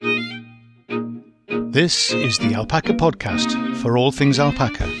This is the Alpaca Podcast for all things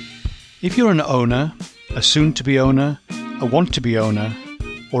alpaca. If you're an owner, a soon-to-be owner, a want-to-be owner,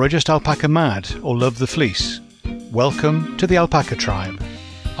 or are just alpaca mad or love the fleece, welcome to the Alpaca Tribe.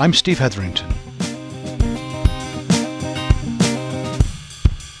 I'm Steve Hetherington.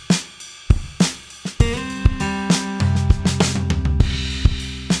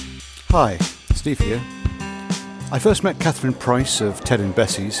 Hi, Steve here. I first met Catherine Price of Ted and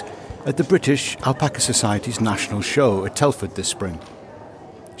Bessie's at the British Alpaca Society's national show at Telford this spring.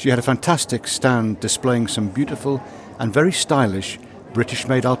 She had a fantastic stand displaying some beautiful and very stylish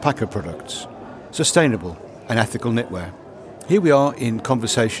British-made alpaca products, sustainable and ethical knitwear. Here we are in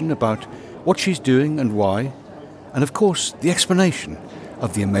conversation about what she's doing and why, and of course the explanation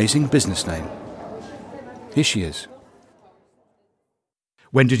of the amazing business name. Here she is.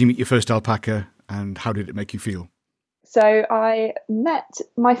 When did you meet your first alpaca and how did it make you feel? So I met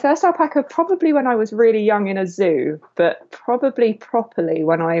my first alpaca probably when I was really young in a zoo, but probably properly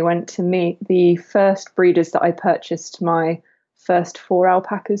when I went to meet the first breeders that I purchased my first 4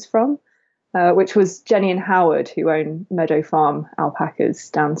 alpacas from, which was Jenny and Howard, who own Meadow Farm alpacas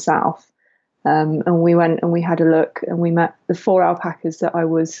down south. And we went and we had a look and we met the 4 alpacas that I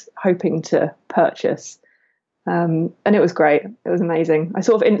was hoping to purchase. And it was great. It was amazing. I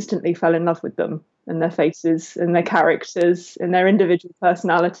sort of instantly fell in love with them and their faces and their characters and their individual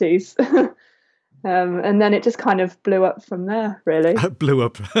personalities. And then it just kind of blew up from there, really. Blew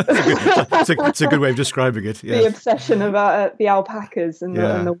up. It's a good way of describing it. Yeah. The obsession about the alpacas and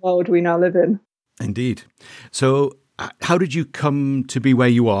the world we now live in. Indeed. So how did you come to be where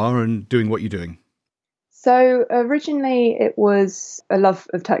you are and doing what you're doing? So originally it was a love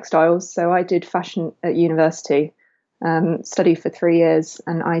of textiles. So I did fashion at university, studied for 3 years,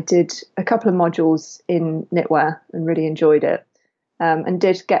 and I did a couple of modules in knitwear and really enjoyed it. And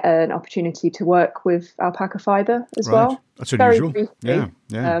did get an opportunity to work with alpaca fibre as well. That's unusual. Very briefly.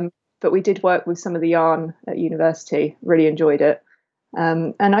 Yeah. But we did work with some of the yarn at university, really enjoyed it.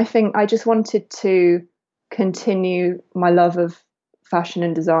 And I think I just wanted to continue my love of fashion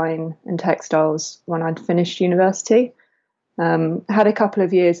and design and textiles when I'd finished university. Had a couple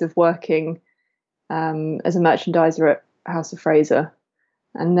of years of working as a merchandiser at House of Fraser,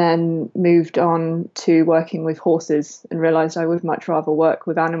 and then moved on to working with horses and realised I would much rather work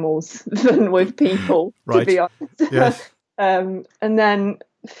with animals than with people, to be honest. Yes. And then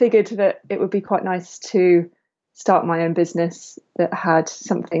figured that it would be quite nice to start my own business that had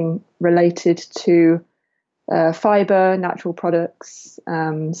something related to fibre, natural products,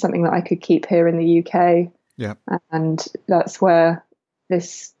 something that I could keep here in the UK. Yeah. And that's where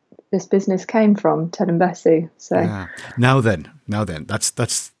this business came from, Ted and Bessie. So now then,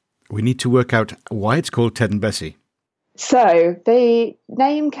 that's we need to work out why it's called Ted and Bessie. So the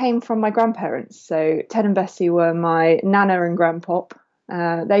name came from my grandparents. So Ted and Bessie were my nana and grandpop.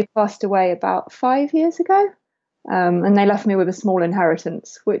 They passed away about 5 years ago. And they left me with a small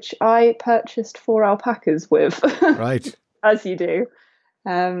inheritance, which I purchased 4 alpacas with. Right. As you do.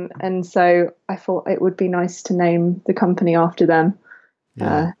 And so I thought it would be nice to name the company after them,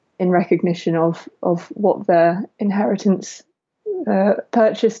 in recognition of what their inheritance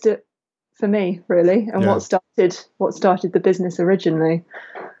purchased it for me, really, and what started the business originally.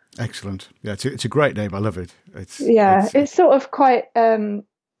 Excellent. Yeah, it's a great name. I love it. It's sort of quite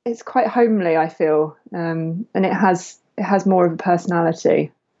it's quite homely, I feel, and it has more of a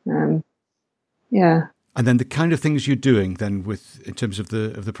personality. And then the kind of things you're doing then in terms of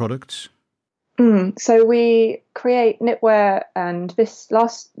the products. So we create knitwear, and this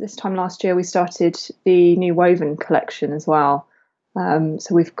time last year we started the new woven collection as well. So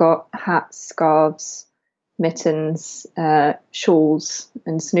we've got hats, scarves, mittens, shawls,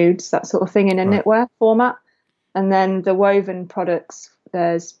 and snoods, that sort of thing in a knitwear format. And then the woven products,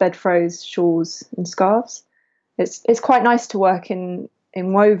 there's bedfrows, shawls, and scarves. It's quite nice to work in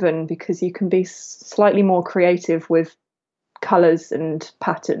woven because you can be slightly more creative with colours and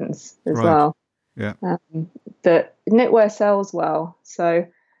patterns as well. Yeah. But knitwear sells well, so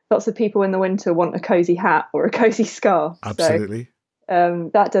lots of people in the winter want a cosy hat or a cosy scarf. Absolutely.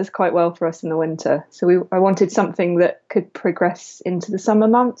 So that does quite well for us in the winter. So I wanted something that could progress into the summer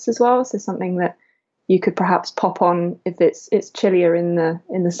months as well. So something that you could perhaps pop on if it's chillier in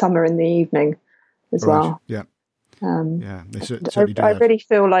the summer in the evening as well. Yeah. They certainly do. I really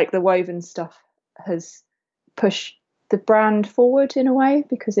feel like the woven stuff has pushed the brand forward in a way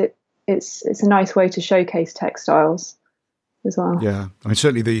because it's a nice way to showcase textiles as well. Yeah, I mean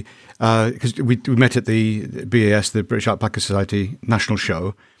certainly because we met at the BAS, the British Alpaca Society national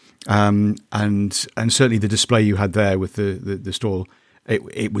show, and certainly the display you had there with the stall,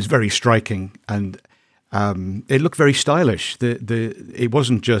 it was very striking, and It looked very stylish. It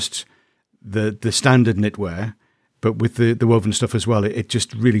wasn't just the standard knitwear, but with the woven stuff as well. It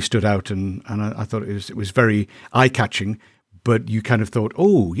just really stood out, and I thought it was very eye catching. But you kind of thought,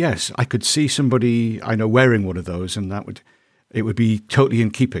 oh yes, I could see somebody I know wearing one of those, and it would be totally in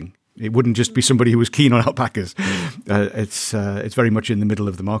keeping. It wouldn't just be somebody who was keen on alpacas. It's very much in the middle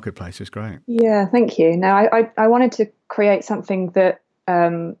of the marketplace. It's great. Yeah, thank you. No, I wanted to create something that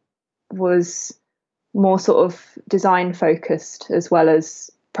was more sort of design focused as well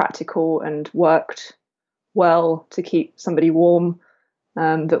as practical and worked well to keep somebody warm,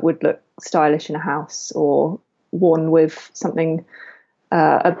 that would look stylish in a house or worn with something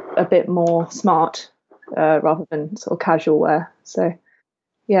a bit more smart rather than sort of casual wear. So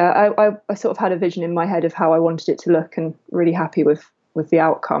yeah, I sort of had a vision in my head of how I wanted it to look, and really happy with the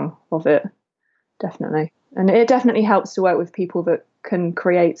outcome of it, definitely. And it definitely helps to work with people that can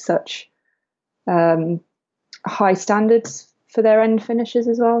create such high standards for their end finishes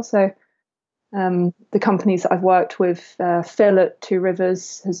as well. So the companies that I've worked with, Phil at Two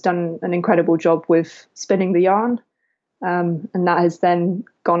Rivers has done an incredible job with spinning the yarn, and that has then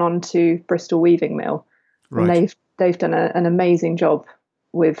gone on to Bristol Weaving Mill, right. And they've done an amazing job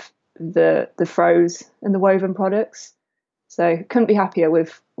with the froze and the woven products. So couldn't be happier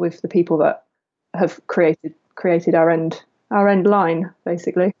with the people that have created our end line,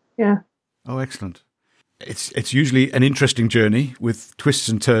 basically. Yeah. Oh, excellent. It's usually an interesting journey with twists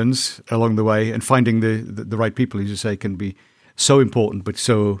and turns along the way, and finding the right people, as you say, can be so important but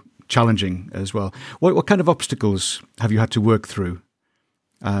so challenging as well. What kind of obstacles have you had to work through,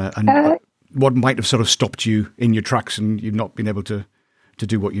 and what might have sort of stopped you in your tracks and you've not been able to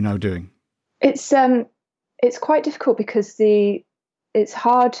do what you're now doing? It's quite difficult because it's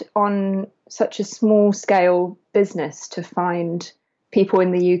hard on such a small scale business to find people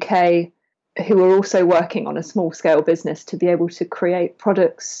in the UK who are also working on a small scale business to be able to create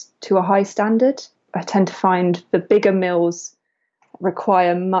products to a high standard. I tend to find the bigger mills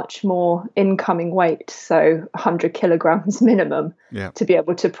require much more incoming weight, so 100 kilograms minimum, to be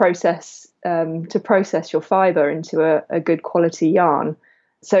able to process your fibre into a good quality yarn.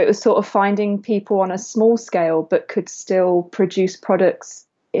 So it was sort of finding people on a small scale but could still produce products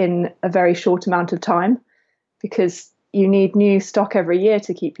in a very short amount of time, because you need new stock every year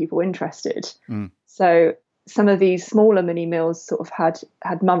to keep people interested. So some of these smaller mini mills sort of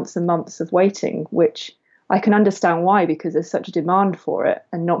had months and months of waiting, which I can understand why, because there's such a demand for it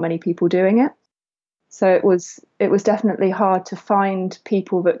and not many people doing it. So it was definitely hard to find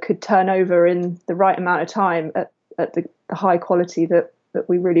people that could turn over in the right amount of time at the high quality that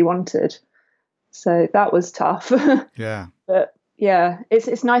we really wanted. So that was tough. Yeah. But yeah,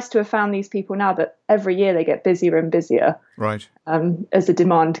 it's nice to have found these people now, but every year they get busier and busier. Right. As the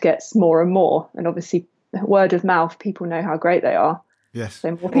demand gets more and more. And obviously, word of mouth, people know how great they are. Yes.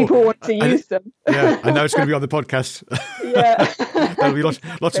 So more people want to use them. Yeah, I know it's going to be on the podcast. Yeah. There'll be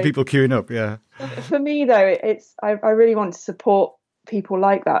lots of people queuing up, yeah. For me, though, I really want to support people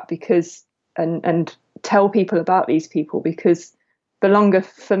like that, because and tell people about these people, because the longer,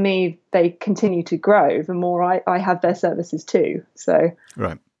 for me, they continue to grow, the more I have their services too. So,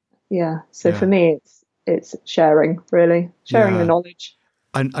 right. Yeah. So for me, it's sharing, really. Sharing the knowledge.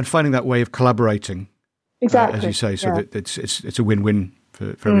 And finding that way of collaborating. Exactly. As you say, so that it's a win-win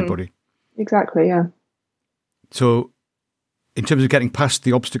for everybody. Exactly, yeah. So in terms of getting past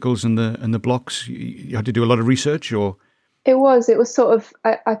the obstacles and the blocks, you had to do a lot of research, or? It was sort of,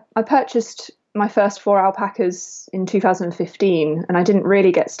 I purchased my first 4 alpacas in 2015, and I didn't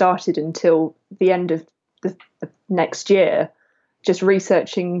really get started until the end of the next year, just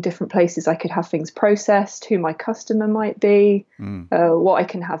researching different places I could have things processed, who my customer might be, what I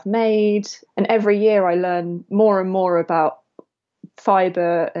can have made. And every year I learn more and more about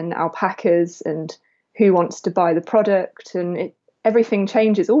fibre and alpacas and who wants to buy the product, and everything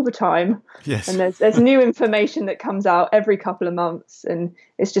changes all the time. Yes. And there's new information that comes out every couple of months, and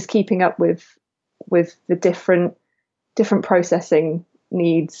it's just keeping up with the different processing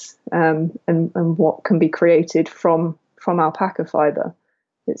needs, and what can be created from alpaca fibre.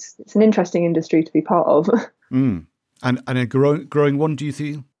 It's an interesting industry to be part of. And a growing one, do you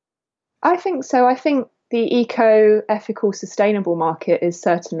feel? I think so. I think the eco-ethical sustainable market is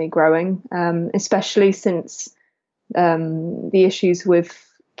certainly growing, especially since the issues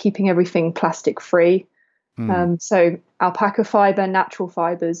with keeping everything plastic free. So alpaca fibre, natural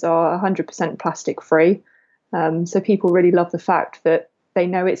fibres are 100% plastic free. So people really love the fact that they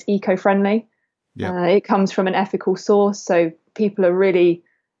know it's eco-friendly. Yeah. It comes from an ethical source. So people are really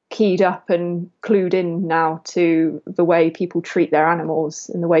keyed up and clued in now to the way people treat their animals,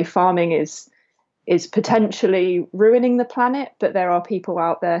 and the way farming is is potentially ruining the planet, but there are people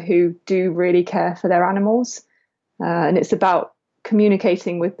out there who do really care for their animals. And it's about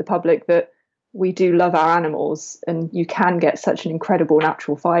communicating with the public that we do love our animals and you can get such an incredible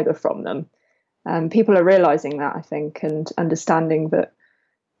natural fibre from them. People are realising that, I think, and understanding that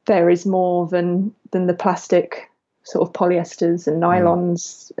there is more than the plastic sort of polyesters and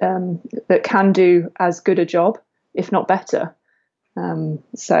nylons that can do as good a job, if not better. And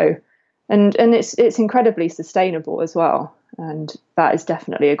it's incredibly sustainable as well, and that is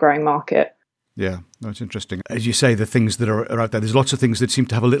definitely a growing market. Yeah, that's interesting. As you say, the things that are out there, there's lots of things that seem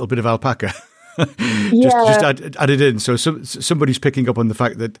to have a little bit of alpaca. just added in. So somebody's picking up on the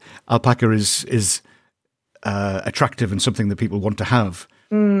fact that alpaca is attractive and something that people want to have.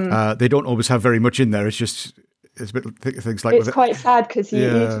 They don't always have very much in there. It's a bit things like it's quite sad because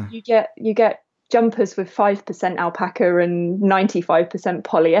you get jumpers with 5% alpaca and 95%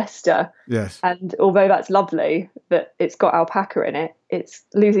 polyester. Yes. And although that's lovely that it's got alpaca in it, it's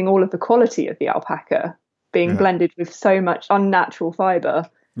losing all of the quality of the alpaca, being blended with so much unnatural fibre.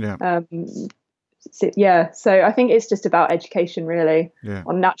 Yeah. So I think it's just about education, really,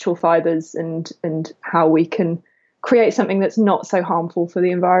 on natural fibres and how we can create something that's not so harmful for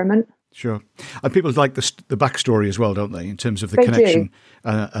the environment. Sure, and people like the backstory as well, don't they? In terms of the connection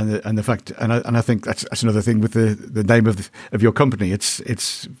and the fact, and I think that's another thing with the name of your company.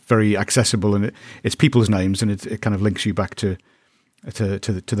 It's very accessible and it's people's names, and it kind of links you back to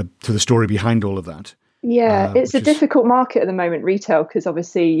the story behind all of that. Yeah, it's a difficult market at the moment, retail, because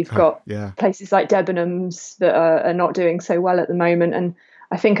obviously you've got places like Debenhams that are not doing so well at the moment, and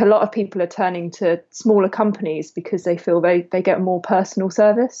I think a lot of people are turning to smaller companies because they feel they get more personal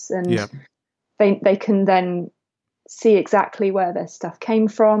service and they can then see exactly where their stuff came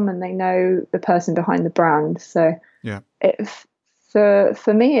from and they know the person behind the brand. So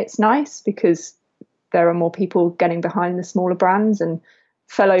for me, it's nice because there are more people getting behind the smaller brands, and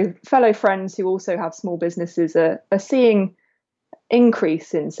fellow friends who also have small businesses are seeing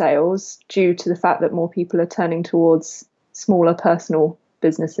increase in sales due to the fact that more people are turning towards smaller personal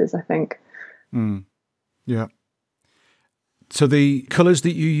businesses, I think. Yeah. So the colours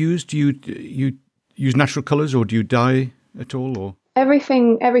that you use, do you use natural colours or do you dye at all? Or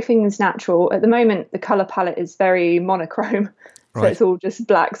everything is natural. At the moment, the colour palette is very monochrome. So it's all just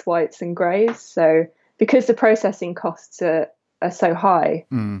blacks, whites and greys. So because the processing costs are so high,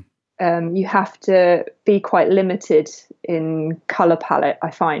 you have to be quite limited in colour palette,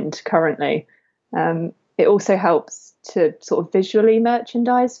 I find, currently. It also helps to sort of visually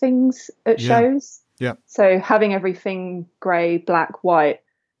merchandise things at shows. Yeah. So having everything grey, black, white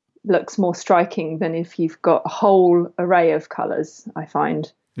looks more striking than if you've got a whole array of colours, I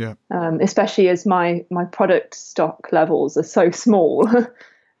find. Yeah. Especially as my product stock levels are so small.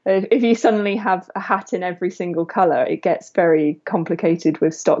 If you suddenly have a hat in every single colour, it gets very complicated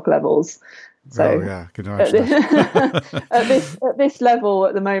with stock levels. So can imagine that. at this level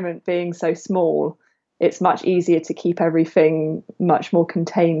at the moment, being so small, it's much easier to keep everything much more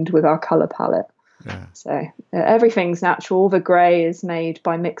contained with our colour palette. Yeah. So everything's natural. The grey is made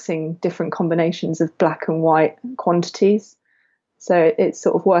by mixing different combinations of black and white quantities. So it's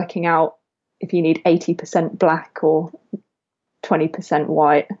sort of working out if you need 80% black or 20%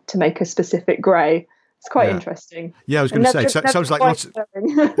 white to make a specific grey. It's quite interesting. Yeah, I was going to say, it sounds like lots.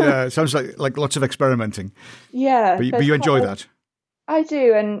 It sounds like lots of experimenting. Yeah, but you enjoy that. I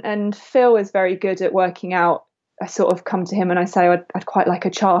do, and Phil is very good at working out. I sort of come to him and I say I'd quite like a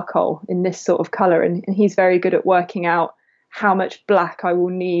charcoal in this sort of colour, and he's very good at working out how much black I will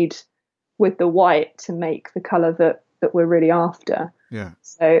need with the white to make the colour that we're really after. Yeah.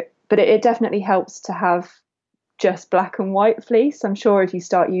 So, but it definitely helps to have just black and white fleece. I'm sure if you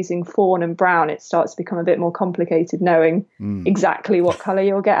start using fawn and brown, it starts to become a bit more complicated knowing exactly what colour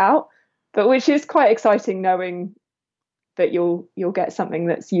you'll get out. But which is quite exciting, knowing that you'll get something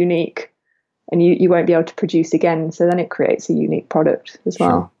that's unique and you won't be able to produce again. So then it creates a unique product as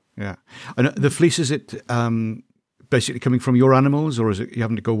well. Sure. Yeah. And the fleece, is it basically coming from your animals, or is it you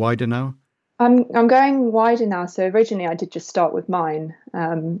having to go wider now? I'm going wider now. So originally I did just start with mine,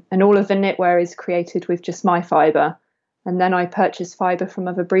 and all of the knitwear is created with just my fibre. And then I purchase fibre from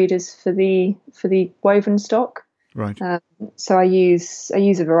other breeders for the woven stock. Right. So I use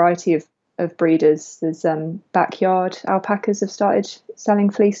a variety of breeders. There's Backyard alpacas have started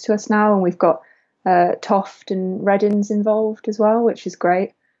selling fleece to us now, and we've got Toft and Reddins involved as well, which is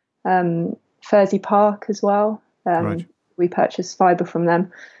great. Furzy Park as well. Right. We purchase fibre from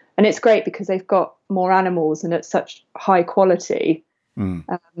them, and it's great because they've got more animals and it's such high quality.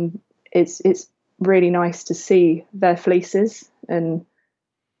 It's really nice to see their fleeces, and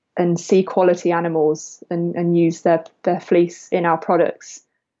and see quality animals and use their fleece in our products.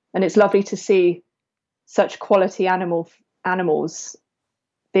 And it's lovely to see such quality animals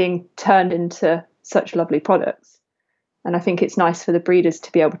being turned into such lovely products. And I think it's nice for the breeders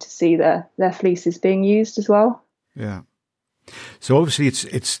to be able to see their fleeces being used as well. Yeah. So obviously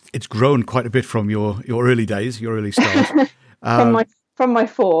it's grown quite a bit from your early days, your early start. From my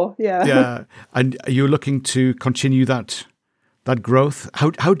 4, yeah. Yeah. And are you looking to continue that growth?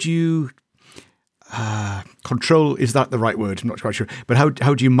 How do you control, is that the right word? I'm not quite sure. But how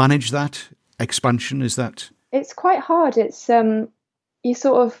do you manage that expansion? Is that? It's quite hard. It's you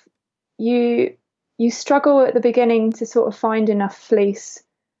sort of you struggle at the beginning to sort of find enough fleece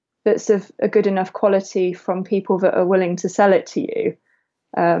that's of a good enough quality from people that are willing to sell it to you.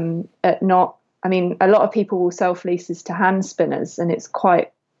 A lot of people will sell fleeces to hand spinners, and it's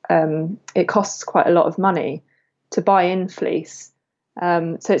quite it costs quite a lot of money to buy in fleece.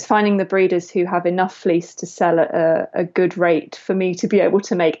 So it's finding the breeders who have enough fleece to sell at a good rate for me to be able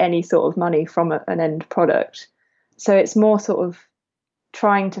to make any sort of money from an end product. So it's more sort of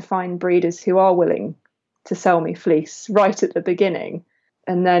trying to find breeders who are willing to sell me fleece right at the beginning,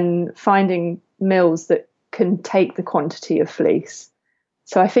 and then finding mills that can take the quantity of fleece.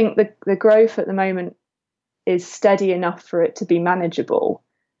 So I think the growth at the moment is steady enough for it to be manageable,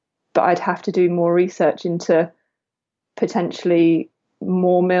 but I'd have to do more research into potentially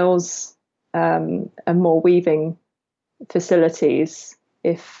more mills and more weaving facilities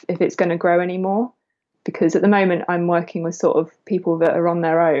if it's going to grow anymore. Because at the moment I'm working with sort of people that are on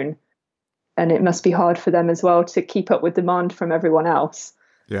their own, and it must be hard for them as well to keep up with demand from everyone else.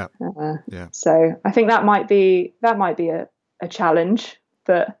 Yeah. So I think that might be a challenge,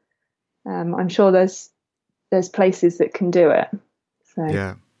 but I'm sure there's places that can do it. So.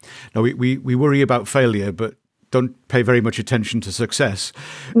 Yeah. No, we worry about failure, but don't pay very much attention to success.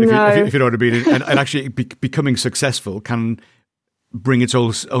 If you know what I mean. And actually becoming successful can bring its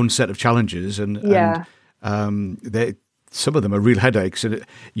own set of challenges, and some of them are real headaches, and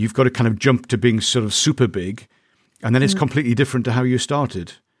you've got to kind of jump to being sort of super big, and then it's completely different to how you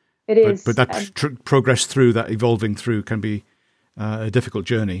started. It is, but that progress through that, evolving through, can be a difficult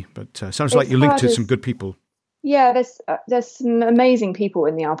journey. But sounds like you're linked to some good people. Yeah, there's some amazing people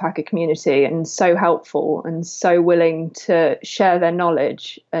in the alpaca community, and so helpful and so willing to share their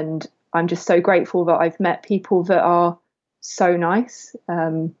knowledge. And I'm just so grateful that I've met people that are so nice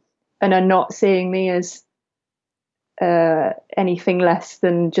and are not seeing me as anything less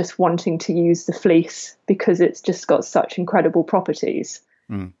than just wanting to use the fleece because it's just got such incredible properties.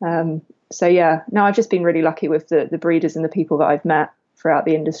 So yeah, no, I've just been really lucky with the breeders and the people that I've met throughout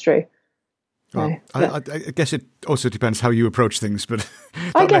the industry. Well, I guess it also depends how you approach things, but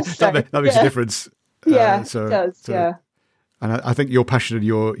that makes a difference. Yeah, it does. Yeah. And I think your passion and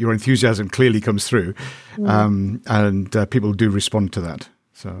your enthusiasm clearly comes through, and people do respond to that.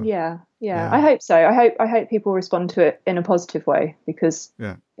 So yeah. I hope so. I hope people respond to it in a positive way, because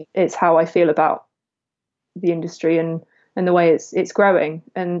it's how I feel about the industry and the way it's growing,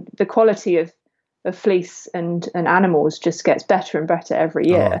 and the quality of fleece and animals just gets better and better every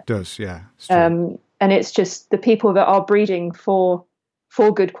year. Oh, it does, yeah. And it's just the people that are breeding for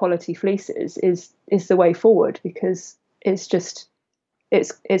good quality fleeces is the way forward, because it's just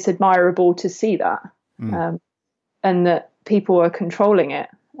it's admirable to see that, and that people are controlling it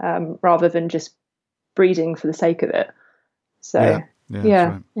rather than just breeding for the sake of it. So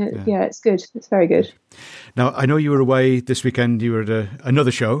it's good. It's very good. Now, I know you were away this weekend. You were at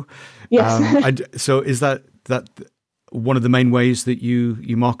another show. Yes. And so is that one of the main ways that you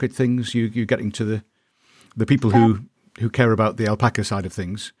market things? You're getting to the people who care about the alpaca side of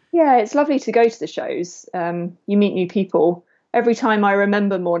things? Yeah, it's lovely to go to the shows. You meet new people. Every time I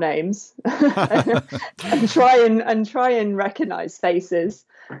remember more names and try and recognize faces.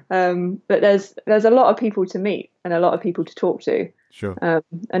 But there's a lot of people to meet and a lot of people to talk to. Sure.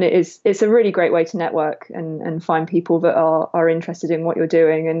 And it's a really great way to network and find people that are interested in what you're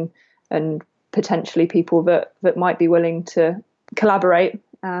doing, and potentially people that might be willing to collaborate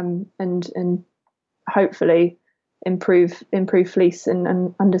and hopefully improve fleece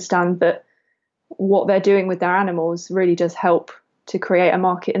and understand that what they're doing with their animals really does help to create a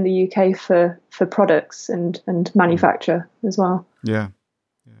market in the UK for products and manufacture as well. Yeah.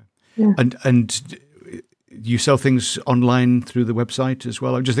 And you sell things online through the website as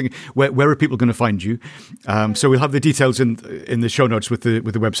well? I'm just thinking, where are people going to find you? So we'll have the details in the show notes with the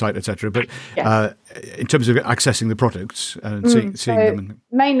website, etc. But in terms of accessing the products and seeing them,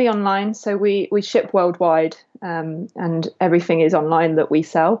 mainly online. So we ship worldwide, and everything is online that we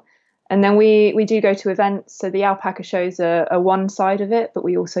sell. And then we do go to events. So the alpaca shows are one side of it, but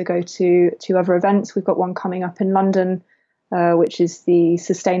we also go to other events. We've got one coming up in London, which is the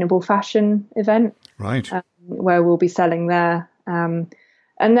sustainable fashion event, right? Where we'll be selling there.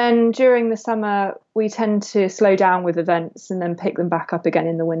 And then during the summer, we tend to slow down with events and then pick them back up again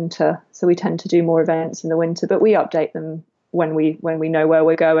in the winter. So we tend to do more events in the winter, but we update them when we know where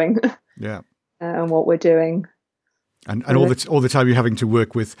we're going, yeah, and what we're doing. And all the time you're having to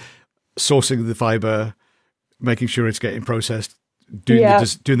work with sourcing the fibre, making sure it's getting processed, doing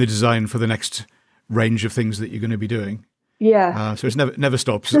the design for the next range of things that you're going to be doing. Yeah. So it's never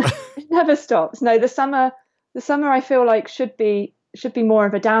stops. It never stops. No, the summer I feel like should be more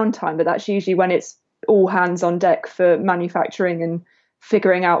of a downtime, but that's usually when it's all hands on deck for manufacturing and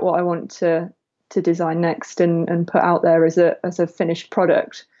figuring out what I want to design next and put out there as a finished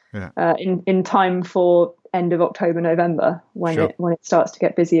product. Yeah. In time for end of October, November, when it starts to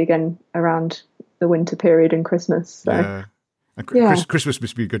get busy again around the winter period and Christmas. So, yeah. And Christmas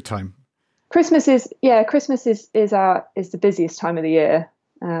must be a good time. Christmas is the busiest time of the year,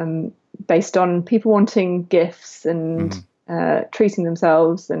 based on people wanting gifts and treating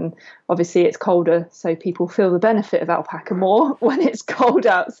themselves, and obviously it's colder, so people feel the benefit of alpaca more when it's cold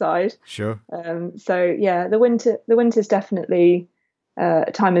outside. Sure. So yeah, the winter's definitely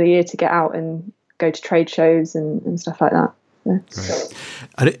a time of the year to get out and go to trade shows and stuff like that. Yeah. Right.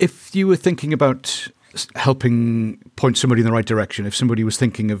 And if you were thinking about helping point somebody in the right direction, if somebody was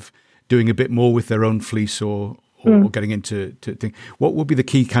thinking of doing a bit more with their own fleece or getting into things, what would be the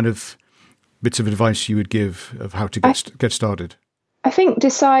key kind of bits of advice you would give of how to get started? I think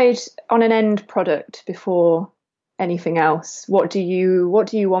decide on an end product before anything else. What do you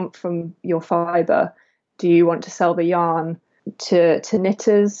want from your fibre? Do you want to sell the yarn to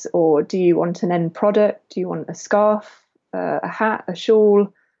knitters, or do you want an end product? Do you want a scarf, a hat, a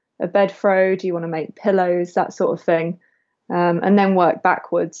shawl, a bed throw? Do you want to make pillows, that sort of thing? And then work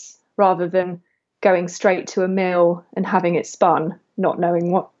backwards rather than going straight to a mill and having it spun, not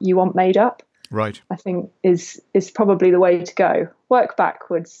knowing what you want made up. Right. I think is probably the way to go. Work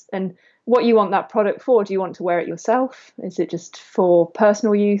backwards and what you want that product for. Do you want to wear it yourself? Is it just for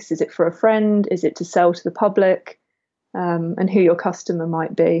personal use? Is it for a friend? Is it to sell to the public? And who your customer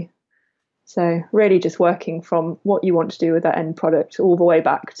might be. So really just working from what you want to do with that end product all the way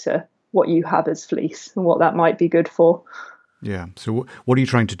back to what you have as fleece and what that might be good for. Yeah. So what are you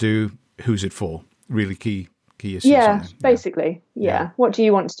trying to do? Who's it for? Really key issues. Yeah, basically. Yeah. What do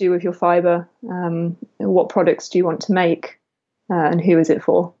you want to do with your fibre? What products do you want to make? And who is it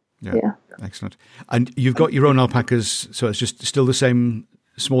for? Yeah. Excellent. And you've got your own alpacas, so it's just still the same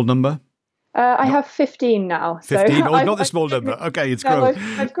small number? I have 15 now. 15? So not the small number. Okay, it's grown.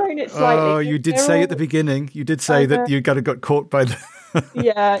 I've grown it slightly. Oh, you did say at the beginning. You did say that you got caught by the...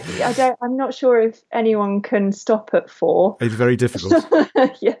 Yeah, I'm not sure if anyone can stop at 4. It's very difficult.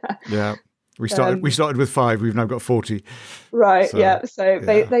 Yeah. Yeah. We started with 5. We've now got 40. Right. So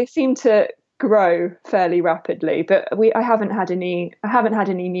they seem to grow fairly rapidly, but I haven't had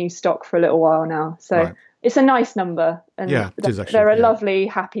any new stock for a little while now. So. Right. It's a nice number, and it is actually, they're a lovely,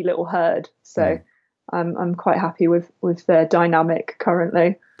 happy little herd. So I'm quite happy with their dynamic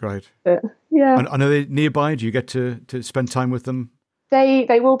currently. Great. But, yeah. And are they nearby? Do you get to spend time with them?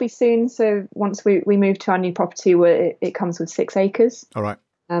 They will be soon. So once we move to our new property, where it comes with 6 acres. All right.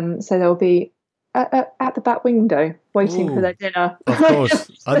 So they'll be at the back window waiting for their dinner. Of course,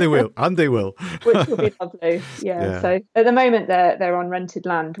 and they will. Which will be lovely. Yeah. So at the moment they're on rented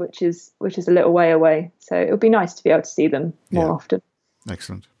land, which is a little way away. So it would be nice to be able to see them more often.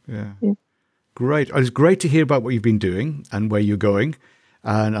 Excellent. Yeah. Great. It's great to hear about what you've been doing and where you're going.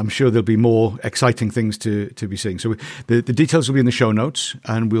 And I'm sure there'll be more exciting things to be seeing. So the details will be in the show notes,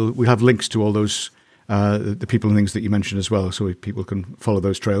 and we'll have links to all those the people and things that you mentioned as well, so people can follow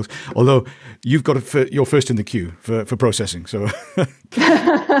those trails. Although you've got you're first in the queue for processing, so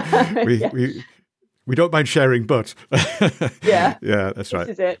we don't mind sharing, but yeah, that's right.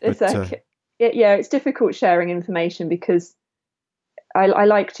 This is it. It's it's difficult sharing information because I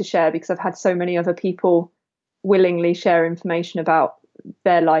like to share because I've had so many other people willingly share information about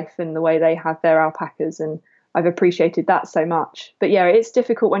their life and the way they have their alpacas, and I've appreciated that so much. But yeah, it's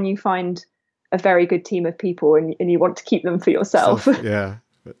difficult when you find a very good team of people and you want to keep them for yourself.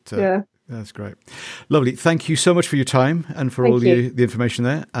 That's great. Lovely. Thank you so much for your time and for all the information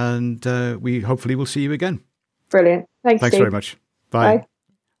there. And we hopefully will see you again. Brilliant. Thanks Steve. Very much. Bye.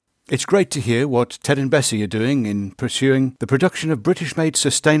 It's great to hear what Ted and Bessie are doing in pursuing the production of British-made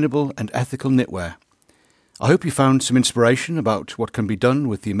sustainable and ethical knitwear. I hope you found some inspiration about what can be done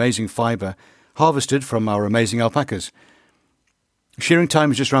with the amazing fibre harvested from our amazing alpacas. Shearing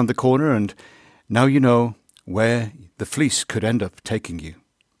time is just round the corner, and now you know where the fleece could end up taking you.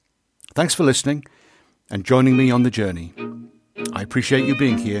 Thanks for listening and joining me on the journey. I appreciate you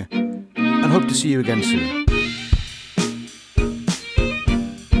being here and hope to see you again soon.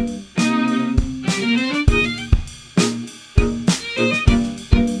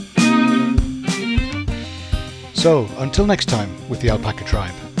 So, until next time with the Alpaca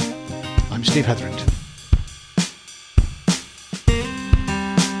Tribe, I'm Steve Hetherington.